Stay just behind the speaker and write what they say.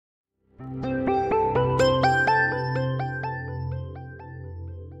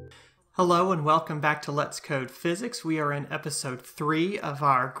Hello and welcome back to Let's Code Physics. We are in episode 3 of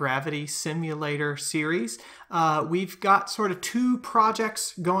our gravity simulator series. We've got sort of two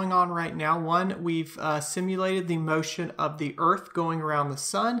projects going on right now. One, we've simulated the motion of the Earth going around the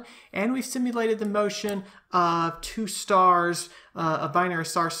sun, and we've simulated the motion of two stars, a binary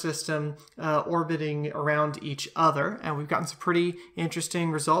star system orbiting around each other. And we've gotten some pretty interesting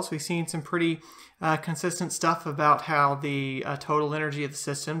results. We've seen some pretty consistent stuff about how the total energy of the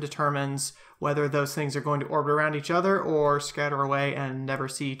system determines whether those things are going to orbit around each other or scatter away and never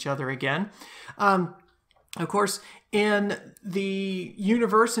see each other again. Of course, in the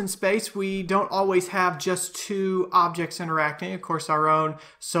universe in space, we don't always have just two objects interacting. Of course, our own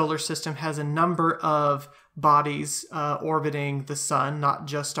solar system has a number of bodies orbiting the sun, not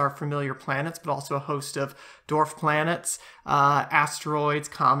just our familiar planets, but also a host of dwarf planets, asteroids,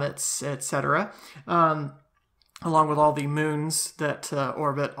 comets, etc., along with all the moons that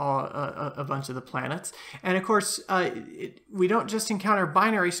orbit a bunch of the planets. And of course, we don't just encounter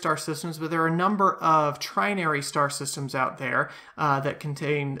binary star systems, but there are a number of trinary star systems out there that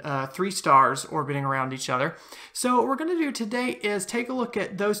contain three stars orbiting around each other. So what we're going to do today is take a look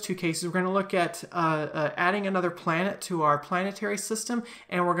at those two cases. We're going to look at adding another planet to our planetary system,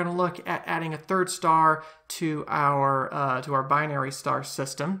 and we're going to look at adding a third star to our binary star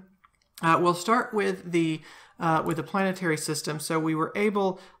system. We'll start with the planetary system. So we were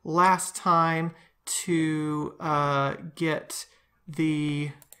able last time to get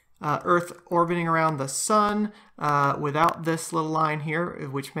the Earth orbiting around the sun without this little line here,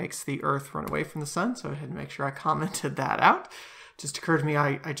 which makes the Earth run away from the sun. So I had to make sure I commented that out. Just occurred to me,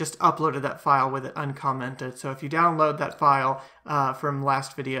 I just uploaded that file with it uncommented. So if you download that file from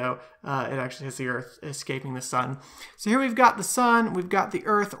last video, it actually has the Earth escaping the sun. So here we've got the sun, we've got the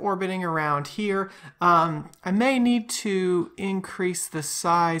Earth orbiting around here. I may need to increase the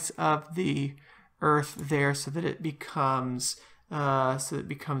size of the Earth there so that it becomes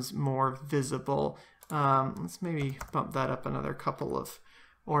more visible. Let's maybe bump that up another couple of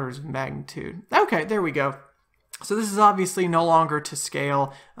orders of magnitude. Okay, there we go. So this is obviously no longer to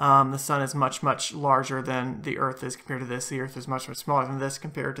scale. The sun is much, much larger than the Earth is compared to this. The Earth is much, much smaller than this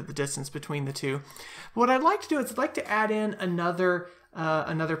compared to the distance between the two. But what I'd like to do is I'd like to add in another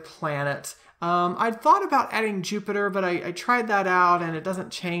planet. I'd thought about adding Jupiter, but I tried that out and it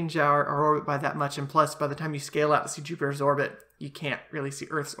doesn't change our orbit by that much. And plus, by the time you scale out to see Jupiter's orbit, you can't really see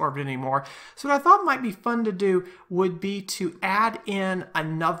Earth's orbit anymore. So what I thought might be fun to do would be to add in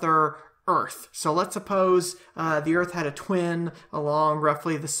another Earth. So let's suppose the Earth had a twin along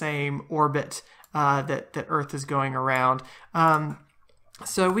roughly the same orbit that Earth is going around.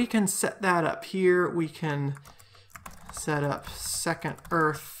 So we can set that up here. We can set up second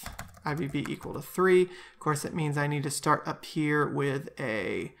Earth IBB equal to 3. Of course, that means I need to start up here with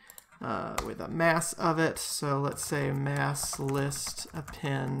a mass of it. So let's say mass list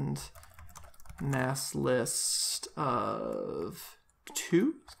append mass list of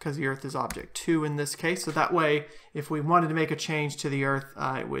 2, because the Earth is object 2 in this case. So that way, if we wanted to make a change to the Earth,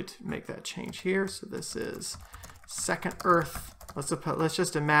 I would make that change here. So this is second Earth. Let's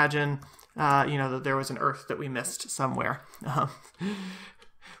just imagine, that there was an Earth that we missed somewhere,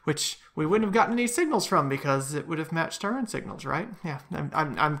 which we wouldn't have gotten any signals from because it would have matched our own signals, right? Yeah,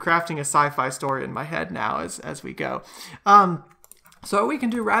 I'm crafting a sci-fi story in my head now as we go. So what we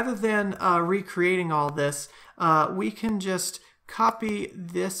can do, rather than recreating all this, we can just copy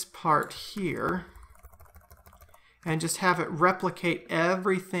this part here and just have it replicate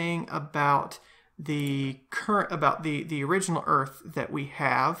everything about the original Earth that we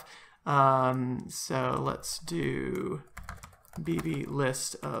have. So let's do bb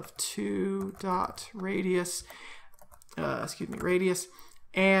list of 2 dot radius, radius,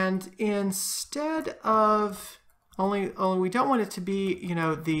 and instead of only we don't want it to be,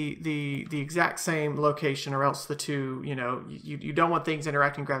 the exact same location, or else the two, you don't want things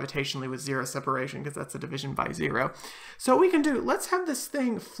interacting gravitationally with 0 separation, because that's a division by 0. So what we can do, let's have this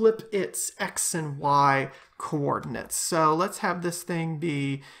thing flip its x and y coordinates. So let's have this thing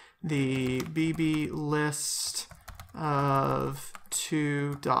be the bb list of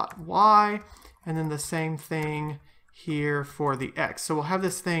 2 dot y, and then the same thing here for the x. So we'll have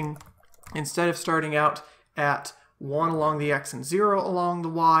this thing, instead of starting out at 1 along the x and 0 along the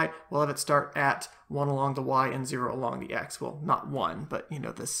y, we'll have it start at 1 along the y and 0 along the x. Well, not 1, but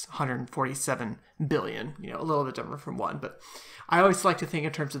this 147 billion, a little bit different from 1. But I always like to think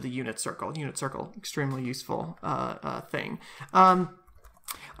in terms of the unit circle. Unit circle, extremely useful thing.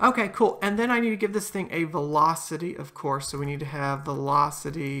 Okay, cool. And then I need to give this thing a velocity, of course. So we need to have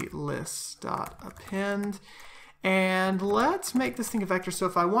velocity list dot append. And let's make this thing a vector. So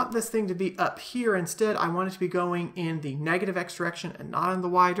if I want this thing to be up here instead, I want it to be going in the negative x direction and not in the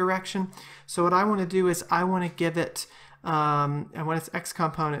y direction. So what I want to do is I want to give it, I want its x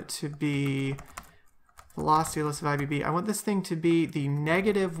component to be velocity less of IBB. I want this thing to be the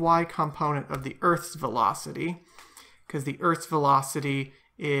negative y component of the Earth's velocity, because the Earth's velocity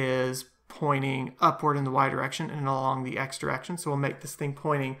is pointing upward in the y direction and along the x direction. So we'll make this thing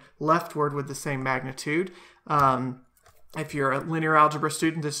pointing leftward with the same magnitude. If you're a linear algebra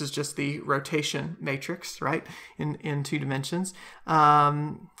student, this is just the rotation matrix, right, in 2 dimensions.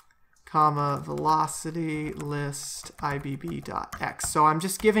 Comma, velocity list IBB dot x. So I'm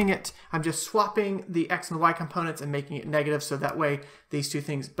just giving it, I'm just swapping the x and y components and making it negative, so that way these two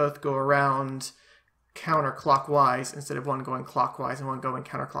things both go around counterclockwise instead of one going clockwise and one going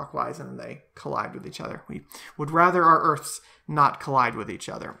counterclockwise, and then they collide with each other. We would rather our Earths not collide with each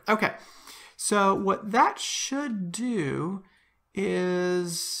other. Okay, so what that should do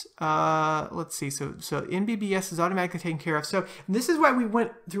is, let's see, so NBBS is automatically taken care of. So this is why we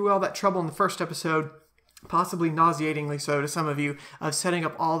went through all that trouble in the first episode, possibly nauseatingly so to some of you, of setting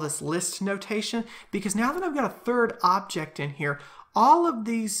up all this list notation, because now that I've got a third object in here, all of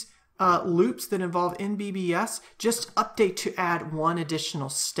these loops that involve NBBS just update to add one additional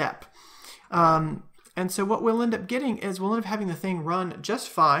step. And so what we'll end up getting is we'll end up having the thing run just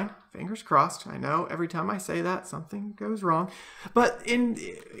fine. Fingers crossed. I know every time I say that, something goes wrong. But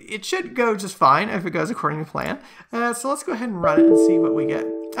it should go just fine if it goes according to plan. So let's go ahead and run it and see what we get.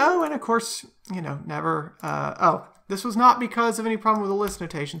 Oh, and of course, you know, never... oh, this was not because of any problem with the list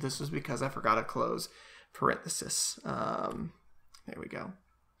notation. This was because I forgot to close parenthesis. There we go.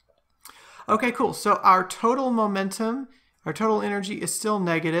 Okay, cool. So our total momentum, our total energy is still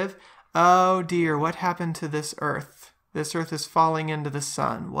negative. Oh dear, what happened to this Earth? This Earth is falling into the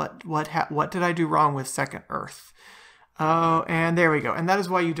sun. What did I do wrong with second Earth? Oh, and there we go. And that is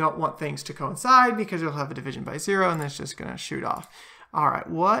why you don't want things to coincide, because you'll have a division by 0 and it's just going to shoot off. All right,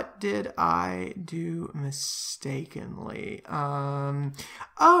 what did I do mistakenly?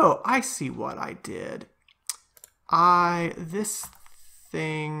 Oh, I see what I did. This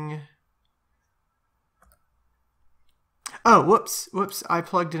thing... Oh, whoops, I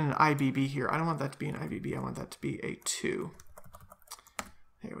plugged in an IBB here. I don't want that to be an IBB. I want that to be a 2.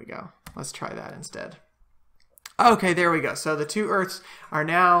 There we go. Let's try that instead. Okay, there we go. So the two Earths are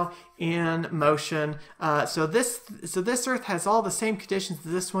now in motion. So this Earth has all the same conditions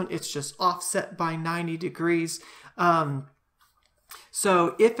as this one. It's just offset by 90 degrees.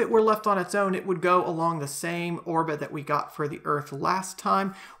 So if it were left on its own, it would go along the same orbit that we got for the Earth last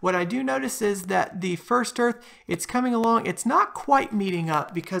time. What I do notice is that the first Earth, it's coming along. It's not quite meeting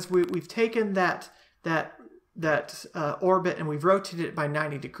up, because we've taken that orbit and we've rotated it by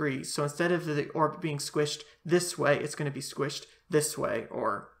 90 degrees. So instead of the orbit being squished this way, it's going to be squished this way,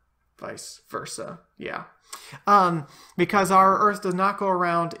 or vice versa. Yeah. Because our Earth does not go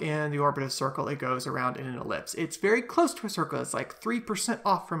around in the orbit of a circle, it goes around in an ellipse. It's very close to a circle. It's like 3%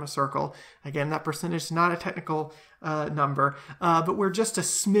 off from a circle. Again, that percentage is not a technical number, but we're just a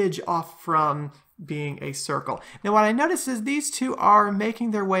smidge off from being a circle. Now, what I notice is these two are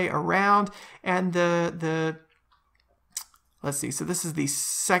making their way around, and let's see, so this is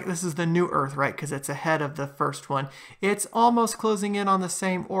the new Earth, right? Because it's ahead of the first one. It's almost closing in on the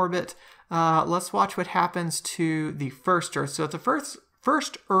same orbit. Let's watch what happens to the first Earth. So the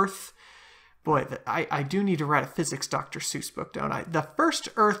first Earth, boy, I do need to write a physics Dr. Seuss book, don't I? The first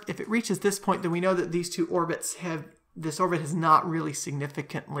Earth, if it reaches this point, then we know that these two orbits this orbit has not really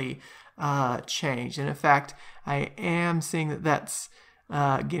significantly changed. And in fact, I am seeing that that's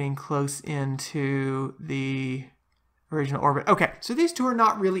getting close into the original orbit. Okay, so these two are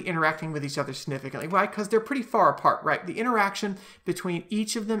not really interacting with each other significantly. Why? Because they're pretty far apart, right? The interaction between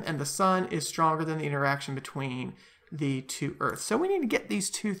each of them and the sun is stronger than the interaction between the two Earths. So we need to get these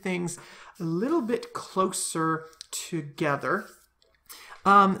two things a little bit closer together.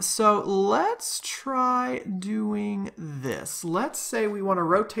 So let's try doing this. Let's say we want to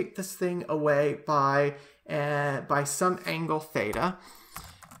rotate this thing away by some angle theta.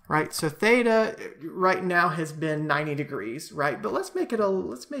 Right, so theta right now has been 90 degrees, right? But let's make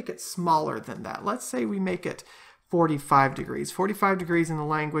it smaller than that. Let's say we make it 45 degrees. 45 degrees in the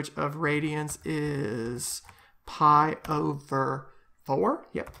language of radians is pi over 4.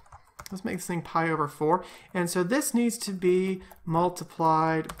 Yep. Let's make this thing pi over 4. And so this needs to be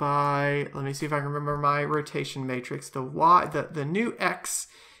multiplied by, let me see if I can remember my rotation matrix. The new x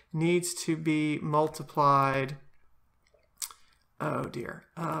needs to be multiplied. Oh dear.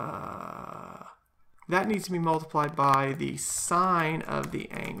 That needs to be multiplied by the sine of the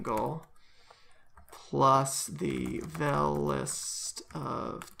angle plus the vel list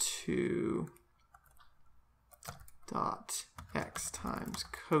of 2 dot x times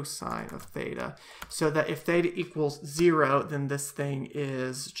cosine of theta, so that if theta equals 0, then this thing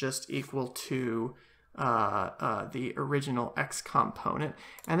is just equal to the original x component.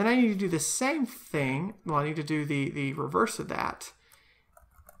 And then I need to do the same thing. Well, I need to do the reverse of that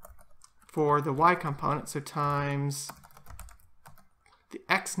for the y component. So times the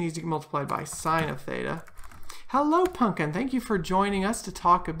x needs to get multiplied by sine of theta. Hello, Pumpkin. Thank you for joining us to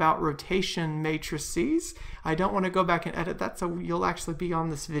talk about rotation matrices. I don't want to go back and edit that, so you'll actually be on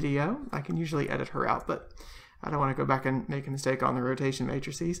this video. I can usually edit her out, but I don't want to go back and make a mistake on the rotation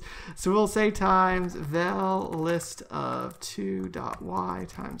matrices. So we'll say times vel list of 2 dot y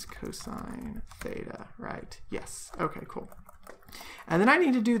times cosine theta, right? Yes. Okay, cool. And then I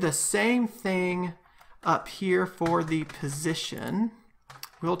need to do the same thing up here for the position.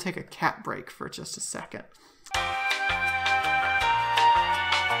 We'll take a cat break for just a second.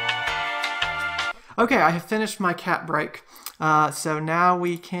 Okay, I have finished my cat break. So now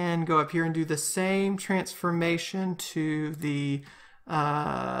we can go up here and do the same transformation to the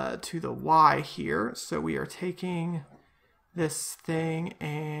y here. So we are taking this thing,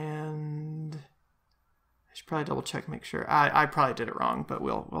 and I should probably double check, make sure. I probably did it wrong, but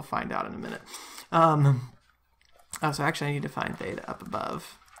we'll find out in a minute. So actually I need to find theta up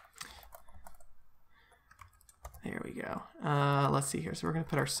above. There we go. Let's see here. So we're going to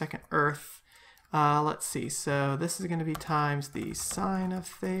put our second earth. Let's see. So this is going to be times the sine of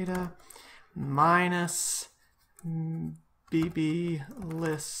theta minus bb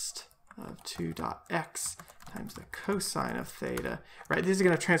list of 2 dot x times the cosine of theta. Right. These are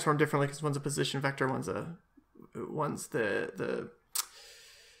going to transform differently because one's a position vector, one's the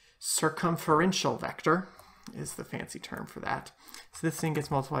circumferential vector is the fancy term for that. So this thing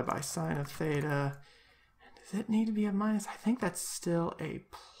gets multiplied by sine of theta. Does it need to be a minus? I think that's still a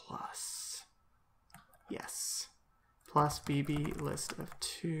plus. Yes. Plus bb list of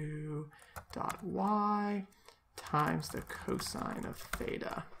 2 dot y times the cosine of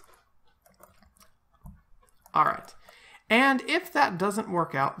theta. All right. And if that doesn't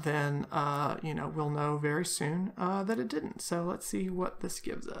work out, then we'll know very soon that it didn't. So let's see what this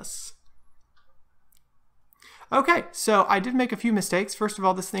gives us. Okay, so I did make a few mistakes. First of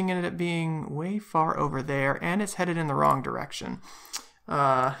all, this thing ended up being way far over there, and it's headed in the wrong direction.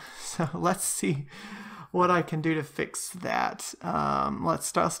 So let's see what I can do to fix that. Let's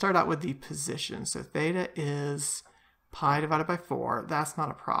start out with the position. So theta is pi divided by 4. That's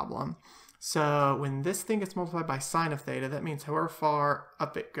not a problem. So when this thing gets multiplied by sine of theta, that means however far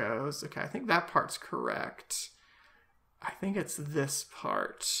up it goes. Okay, I think that part's correct. I think it's this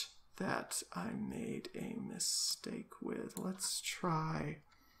part that I made a mistake with. Let's try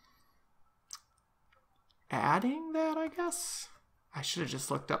adding that, I guess. I should have just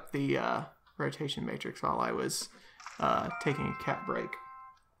looked up the rotation matrix while I was taking a cat break.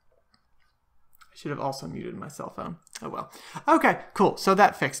 I should have also muted my cell phone. Oh well. Okay, cool. So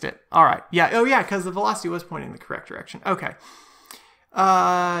that fixed it. All right. Yeah. Oh yeah, because the velocity was pointing in the correct direction. Okay.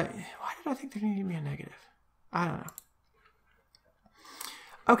 Why did I think there needed to be a negative? I don't know.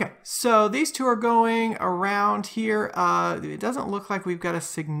 Okay, so these two are going around here. It doesn't look like we've got a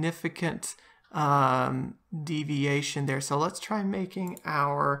significant deviation there. So let's try making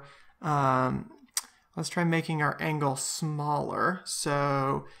our angle smaller.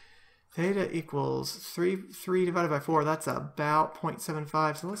 So theta equals 3 divided by 4. That's about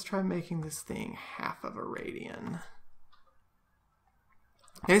 0.75. So let's try making this thing half of a radian.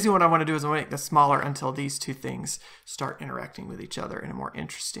 Basically what I want to do is I want to make this smaller until these two things start interacting with each other in a more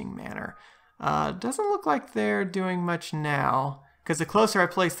interesting manner. Doesn't look like they're doing much now, because the closer I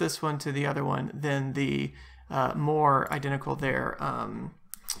place this one to the other one, then the more identical their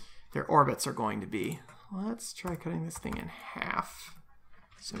orbits are going to be. Let's try cutting this thing in half.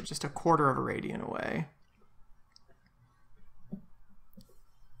 So just 1/4 of a radian away.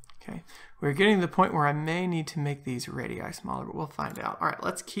 Okay, we're getting to the point where I may need to make these radii smaller, but we'll find out. All right,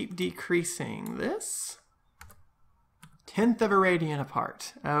 let's keep decreasing this. 1/10 of a radian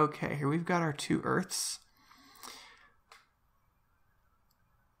apart. Okay, here we've got our two Earths.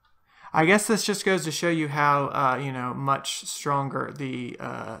 I guess this just goes to show you how much stronger the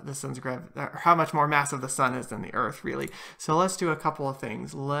sun's gravity, how much more massive the sun is than the Earth, really. So let's do a couple of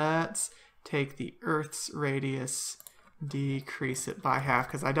things. Let's take the Earth's radius, decrease it by half,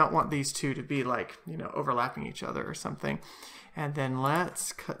 because I don't want these two to be like, overlapping each other or something. And then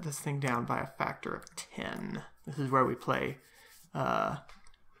let's cut this thing down by a factor of 10. This is where we play. I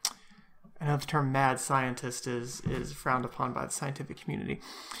know the term mad scientist is frowned upon by the scientific community.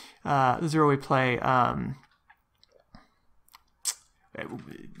 this is where we play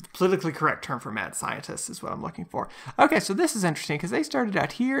politically correct term for mad scientists is what I'm looking for. Okay, so this is interesting because they started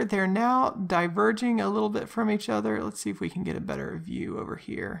out here. They're now diverging a little bit from each other. Let's see if we can get a better view over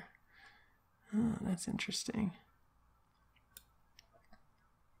here. Oh, that's interesting.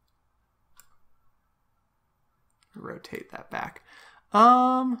 Rotate that back.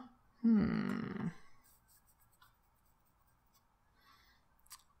 And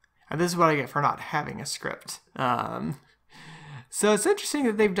this is what I get for not having a script. So it's interesting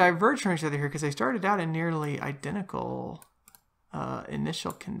that they've diverged from each other here because they started out in nearly identical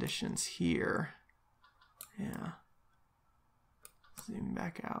initial conditions here. Yeah. Zoom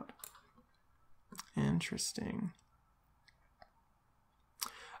back out. Interesting.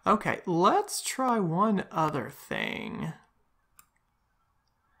 Okay, let's try one other thing.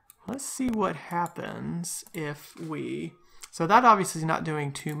 Let's see what happens if we... So that obviously is not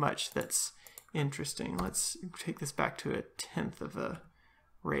doing too much that's interesting. Let's take this back to 1/10 of a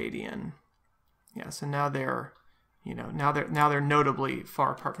radian. Yeah, so now they're, now they're notably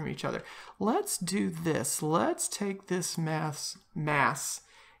far apart from each other. Let's do this. Let's take this mass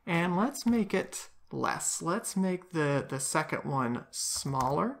and let's make it less. Let's make the second one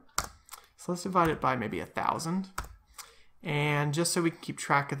smaller. So let's divide it by maybe 1,000. And just so we can keep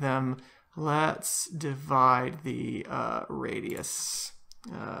track of them, let's divide the radius.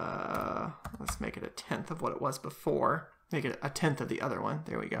 Let's make it 1/10 of what it was before. Make it 1/10 of the other one.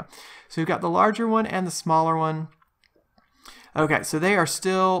 There we go. So we've got the larger one and the smaller one. Okay, so they are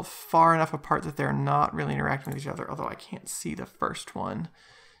still far enough apart that they're not really interacting with each other, although I can't see the first one.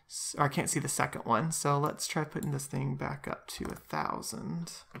 Or I can't see the second one. So let's try putting this thing back up to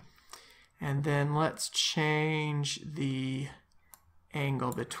 1,000. And then let's change the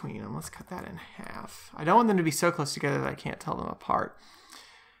angle between them. Let's cut that in half. I don't want them to be so close together that I can't tell them apart.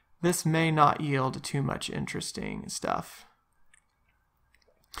 This may not yield too much interesting stuff.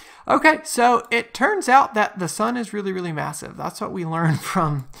 Okay, so it turns out that the sun is really, really massive. That's what we learned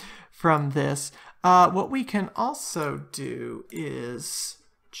from this. What we can also do is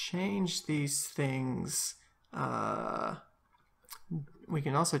change these things. We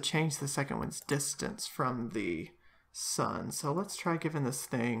can also change the second one's distance from the sun. So let's try giving this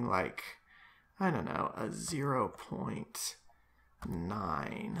thing like, I don't know, a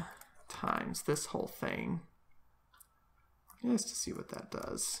 0.9 times this whole thing. Just to see what that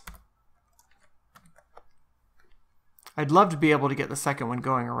does. I'd love to be able to get the second one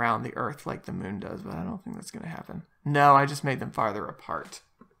going around the Earth like the moon does, but I don't think that's going to happen. No, I just made them farther apart.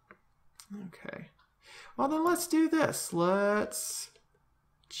 Okay. Well, then let's do this. Let's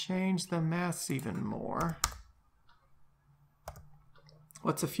change the mass even more.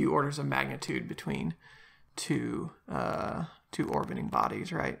 What's a few orders of magnitude between two orbiting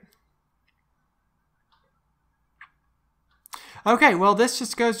bodies, right? Okay, well, this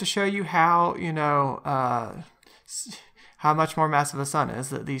just goes to show you how, how much more massive the sun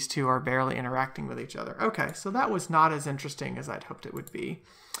is, that these two are barely interacting with each other. Okay, so that was not as interesting as I'd hoped it would be.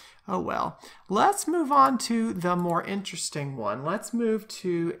 Oh well. Let's move on to the more interesting one. Let's move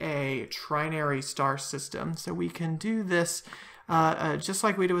to a trinary star system. So we can do this just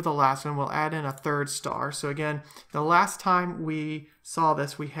like we did with the last one. We'll add in a third star. So again, the last time we saw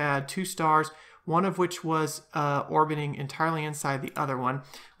this, we had 2 stars, one of which was orbiting entirely inside the other one.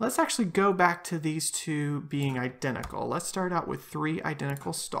 Let's actually go back to these two being identical. Let's start out with 3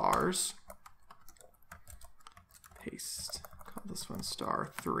 identical stars. Paste. Call this one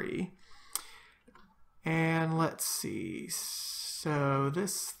star 3. And let's see. So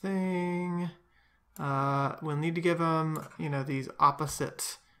this thing, we'll need to give them, these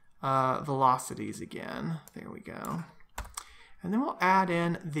opposite velocities again. There we go. And then we'll add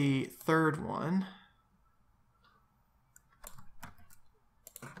in the third one.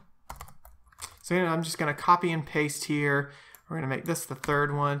 So I'm just going to copy and paste here. We're going to make this the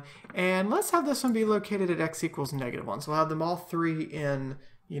third one. And let's have this one be located at x equals -1. So we'll have them all 3 in,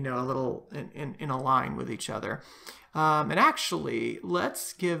 a little in a line with each other. And actually,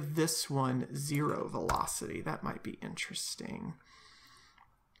 let's give this one 0 velocity. That might be interesting.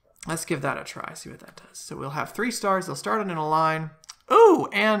 Let's give that a try, see what that does. So we'll have 3 stars. They'll start in a line. Ooh,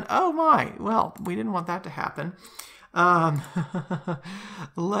 and oh my, well, we didn't want that to happen.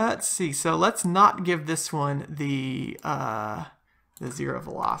 Let's see. So let's not give this one the 0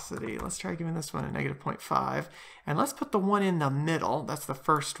 velocity. Let's try giving this one a -0.5. And let's put the one in the middle. That's the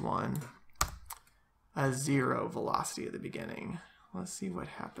first one. A 0 velocity at the beginning. Let's see what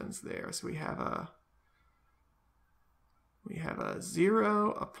happens there. So we have a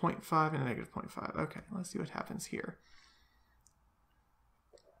 0, a 0.5, and a -0.5. Okay, let's see what happens here.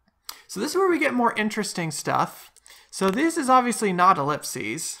 So this is where we get more interesting stuff. So this is obviously not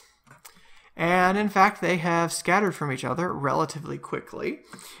ellipses. And in fact, they have scattered from each other relatively quickly.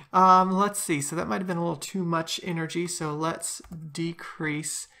 Let's see. So that might have been a little too much energy. So let's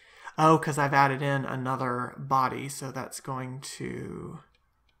decrease. Oh, because I've added in another body. So that's going to,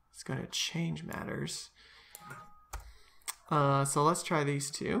 it's going to change matters. So let's try these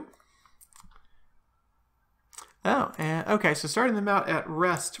two. Oh, and okay, so starting them out at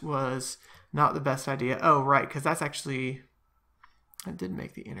rest was not the best idea. Oh, right, because that's actually, that did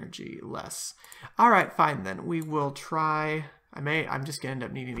make the energy less. All right, fine then. We will try, I'm just going to end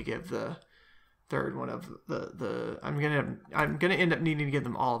up needing to give the third one of I'm going to end up needing to give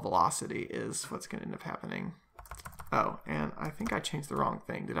them all velocity is what's going to end up happening. Oh, and I think I changed the wrong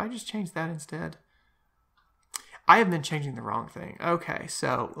thing. Did I just change that instead? I have been changing the wrong thing. Okay,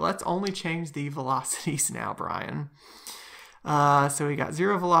 so let's only change the velocities now, Brian. So we got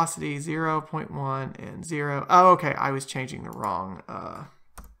 0 velocity, 0.1, and 0. Oh, okay, I was changing the wrong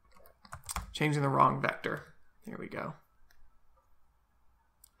vector. There we go.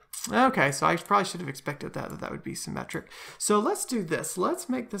 Okay, so I probably should have expected that would be symmetric. So let's do this. Let's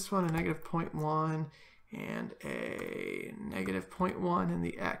make this one a negative 0.1 and a negative 0.1 in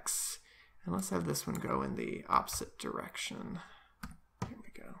the x. And let's have this one go in the opposite direction. Here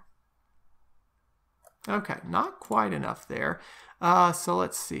we go. Okay, not quite enough there. So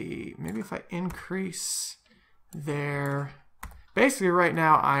let's see. Maybe if I increase there. Basically right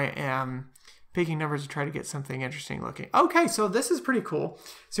now I am picking numbers to try to get something interesting looking. Okay, so this is pretty cool.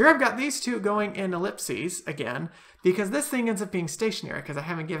 So here I've got these two going in ellipses again, because this thing ends up being stationary because I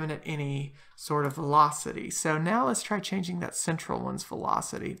haven't given it any sort of velocity. So now let's try changing that central one's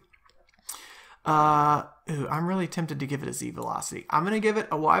velocity. I'm really tempted to give it a z velocity. I'm going to give it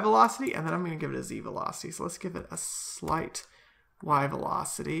a y velocity, and then I'm going to give it a z velocity. So let's give it a slight y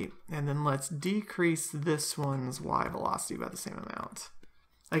velocity, and then let's decrease this one's y velocity by the same amount.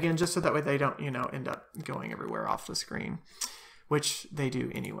 Again, just so that way they don't, end up going everywhere off the screen, which they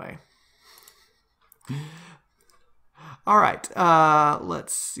do anyway. All right,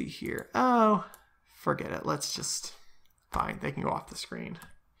 let's see here. Oh, forget it. Let's just, fine, they can go off the screen.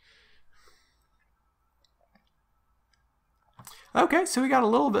 Okay, so we got a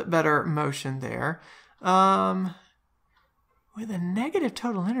little bit better motion there. With a negative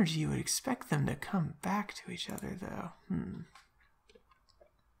total energy, you would expect them to come back to each other, though.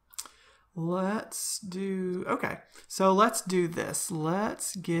 Let's do, okay, so let's do this.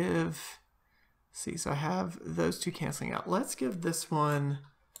 Let's give, see, so I have those two canceling out. Let's give this one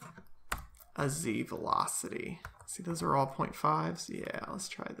a z velocity. See, those are all 0.5s. Yeah, let's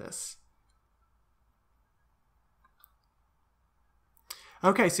try this.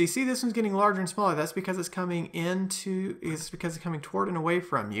 Okay, so you see this one's getting larger and smaller. That's because it's coming toward and away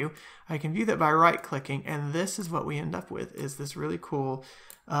from you. I can view that by right-clicking, and this is what we end up with, is this really cool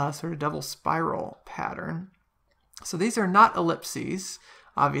sort of double spiral pattern. So these are not ellipses,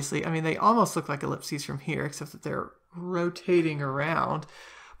 obviously. I mean, they almost look like ellipses from here, except that they're rotating around.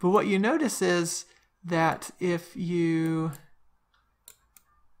 But what you notice is that if you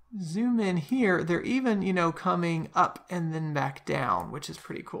zoom in here, they're even, coming up and then back down, which is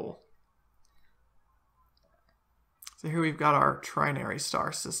pretty cool. So here we've got our trinary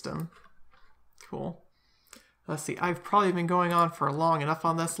star system. Cool. Let's see, I've probably been going on for long enough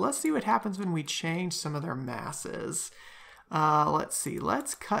on this. Let's see what happens when we change some of their masses. Let's see,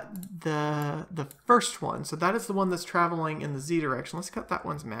 let's cut the first one. So that is the one that's traveling in the z direction. Let's cut that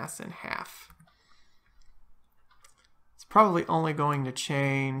one's mass in half. Probably only going to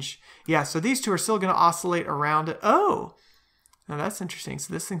change. Yeah, so these two are still going to oscillate around it. Oh, now that's interesting.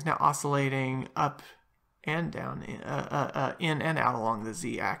 So this thing's now oscillating up and down, in and out along the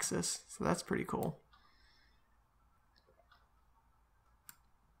z-axis. So that's pretty cool.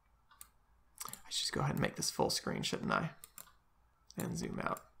 I should just go ahead and make this full screen, shouldn't I? And zoom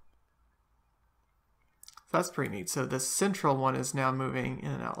out. So that's pretty neat. So the central one is now moving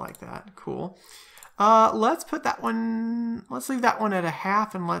in and out like that. Cool. Let's put that one, let's leave that one at a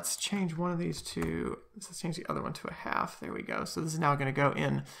half, and let's change one of these to, let's change the other one to a half. There we go. So this is now going to go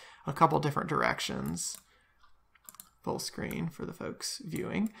in a couple different directions. Full screen for the folks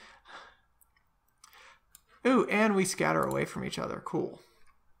viewing. Ooh, and we scatter away from each other. Cool.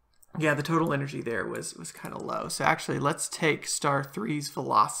 Yeah, the total energy there was kind of low. So actually, let's take star 3's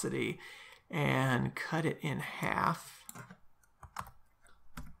velocity and cut it in half.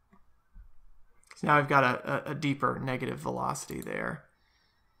 Now I've got a deeper negative velocity there.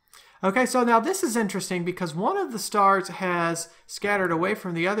 Okay, so now this is interesting because one of the stars has scattered away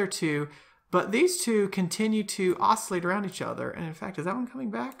from the other two, but these two continue to oscillate around each other. And in fact, is that one coming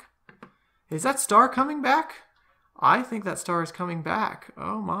back? Is that star coming back? I think that star is coming back.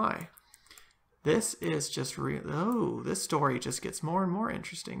 Oh my. This is just real. Oh, this story just gets more and more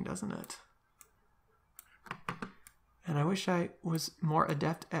interesting, doesn't it? And I wish I was more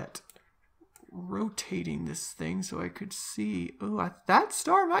adept at rotating this thing so I could see. Oh, that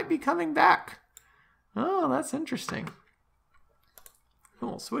star might be coming back. Oh, that's interesting.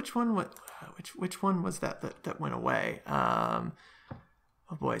 Cool. So which one was that went away?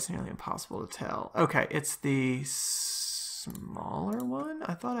 Oh boy, it's nearly impossible to tell. Okay, it's the smaller one.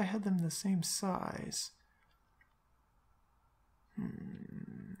 I thought I had them the same size.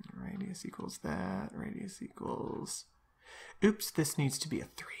 Radius equals that. Radius equals. Oops, this needs to be a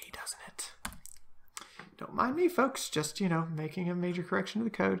 3, doesn't it? Don't mind me, folks. Just, you know, making a major correction to the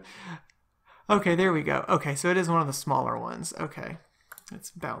code. Okay, there we go. Okay, so it is one of the smaller ones. Okay, it's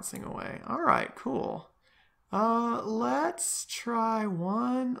bouncing away. All right, cool. Let's try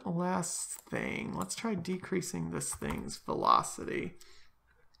one last thing. Let's try decreasing this thing's velocity.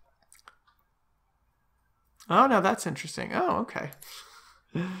 Oh, no, that's interesting. Oh, okay.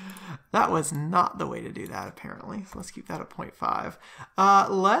 That was not the way to do that, apparently. So let's keep that at 0.5.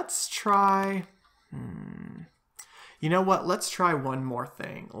 Let's try... You know what? Let's try one more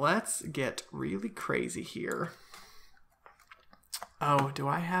thing. Let's get really crazy here. Oh, do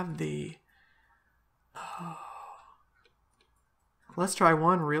I have the... Oh. Let's try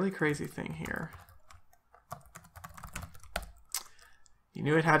one really crazy thing here. You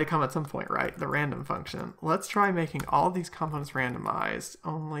knew it had to come at some point, right? The random function. Let's try making all these components randomized,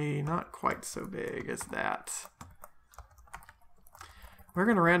 only not quite so big as that. We're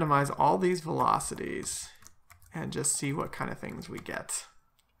going to randomize all these velocities and just see what kind of things we get.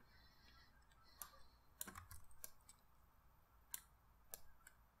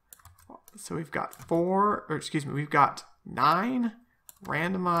 So we've got we've got 9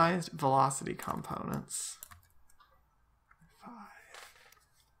 randomized velocity components. 5.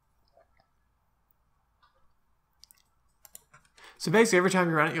 So basically every time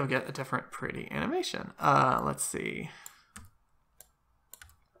you run it, you'll get a different pretty animation. Let's see.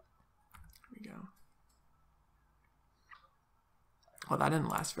 Here we go. Well, that didn't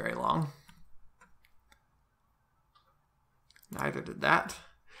last very long. Neither did that.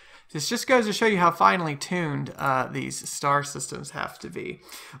 This just goes to show you how finely tuned these star systems have to be.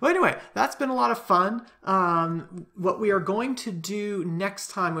 Well, anyway, that's been a lot of fun. What we are going to do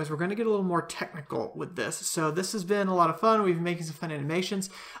next time is we're going to get a little more technical with this. So this has been a lot of fun. We've been making some fun animations.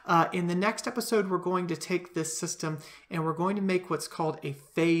 In the next episode, we're going to take this system and we're going to make what's called a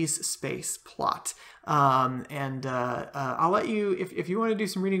phase space plot. I'll let you, if you want to do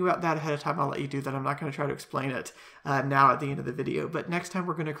some reading about that ahead of time, I'll let you do that. I'm not going to try to explain it now at the end of the video, but next time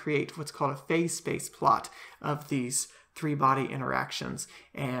we're going to create what's called a phase space plot of these 3-body interactions,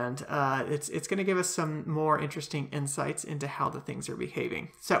 and it's going to give us some more interesting insights into how the things are behaving.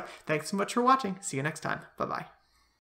 So thanks so much for watching. See you next time. Bye-bye.